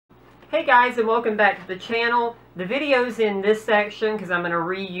Hey guys, and welcome back to the channel. The videos in this section, because I'm going to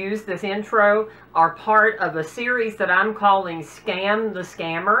reuse this intro, are part of a series that I'm calling Scam the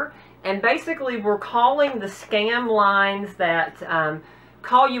Scammer. And basically we're calling the scam lines that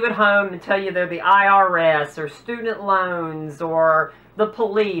call you at home and tell you they're the IRS or student loans or the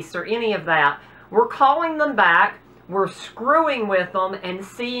police or any of that. We're calling them back, we're screwing with them and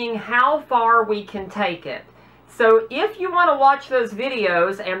seeing how far we can take it. So if you want to watch those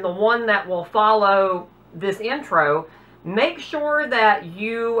videos and the one that will follow this intro, make sure that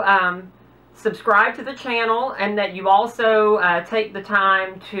you subscribe to the channel and that you also take the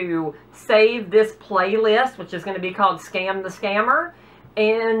time to save this playlist, which is going to be called Scam the Scammer.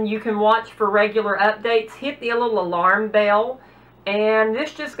 And you can watch for regular updates. Hit the little alarm bell. And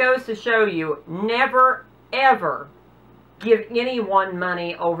this just goes to show you, never, ever give anyone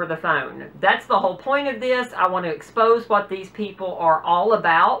money over the phone. That's the whole point of this. I want to expose what these people are all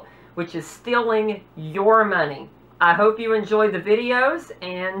about, which is stealing your money. I hope you enjoy the videos,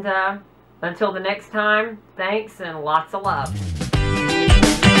 and until the next time, thanks and lots of love.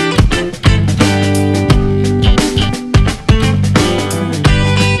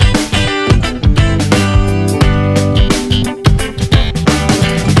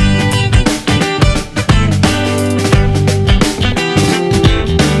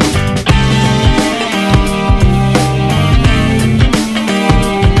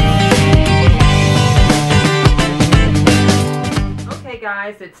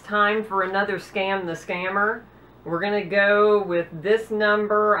 Guys, it's time for another Scam the Scammer. We're going to go with this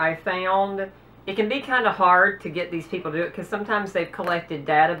number I found. It can be kind of hard to get these people to do it because sometimes they've collected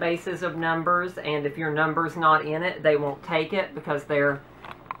databases of numbers, and if your number's not in it, they won't take it because they're,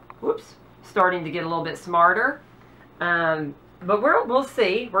 whoops, starting to get a little bit smarter. But we'll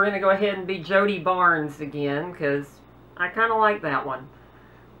see. We're going to go ahead and be Jody Barnes again because I kind of like that one.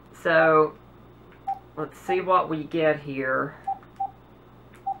 So let's see what we get here.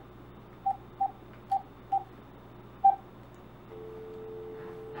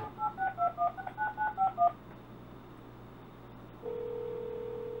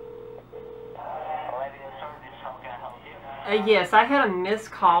 Yes, I had a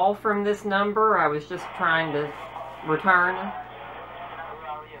missed call from this number. I was just trying to return.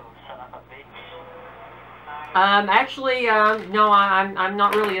 Actually, no, I'm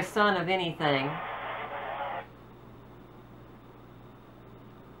not really a son of anything.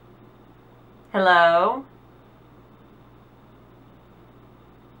 Hello?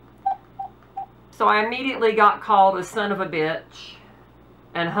 So I immediately got called a son of a bitch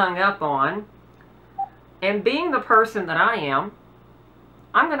and hung up on. And being the person that I am,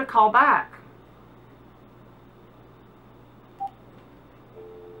 I'm going to call back.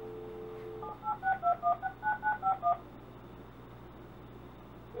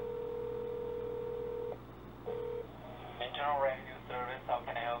 Internal Revenue Service, how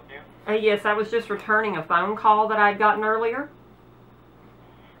can I help you? Yes, I was just returning a phone call that I'd gotten earlier.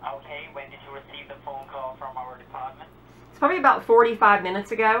 Okay, when did you receive the phone call from our department? It's probably about 45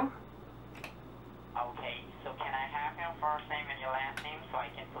 minutes ago. Okay, so can I have your first name and your last name so I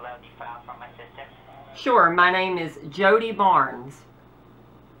can pull out the file from my system? Sure, my name is Jody Barnes.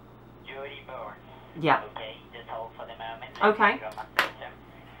 Jody Barnes. Yeah. Okay, just hold for the moment. Okay.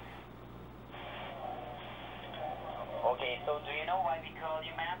 Okay, so do you know why we called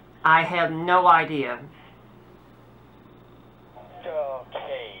you, ma'am? I have no idea.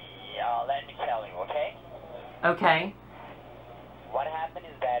 Okay, let me tell you, okay? Okay. What happened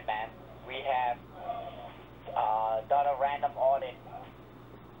is that, ma'am, we have done a random audit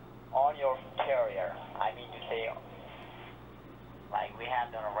on your carrier. I mean to say, like, we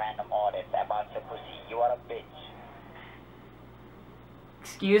have done a random audit about your pussy. You are a bitch.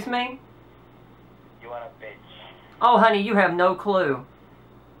 Excuse me? You are a bitch. Oh, honey, you have no clue.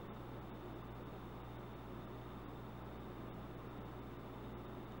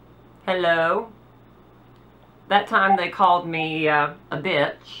 Hello? That time they called me a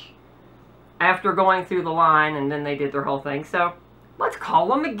bitch after going through the line, and then they did their whole thing. So let's call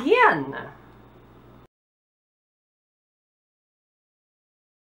them again.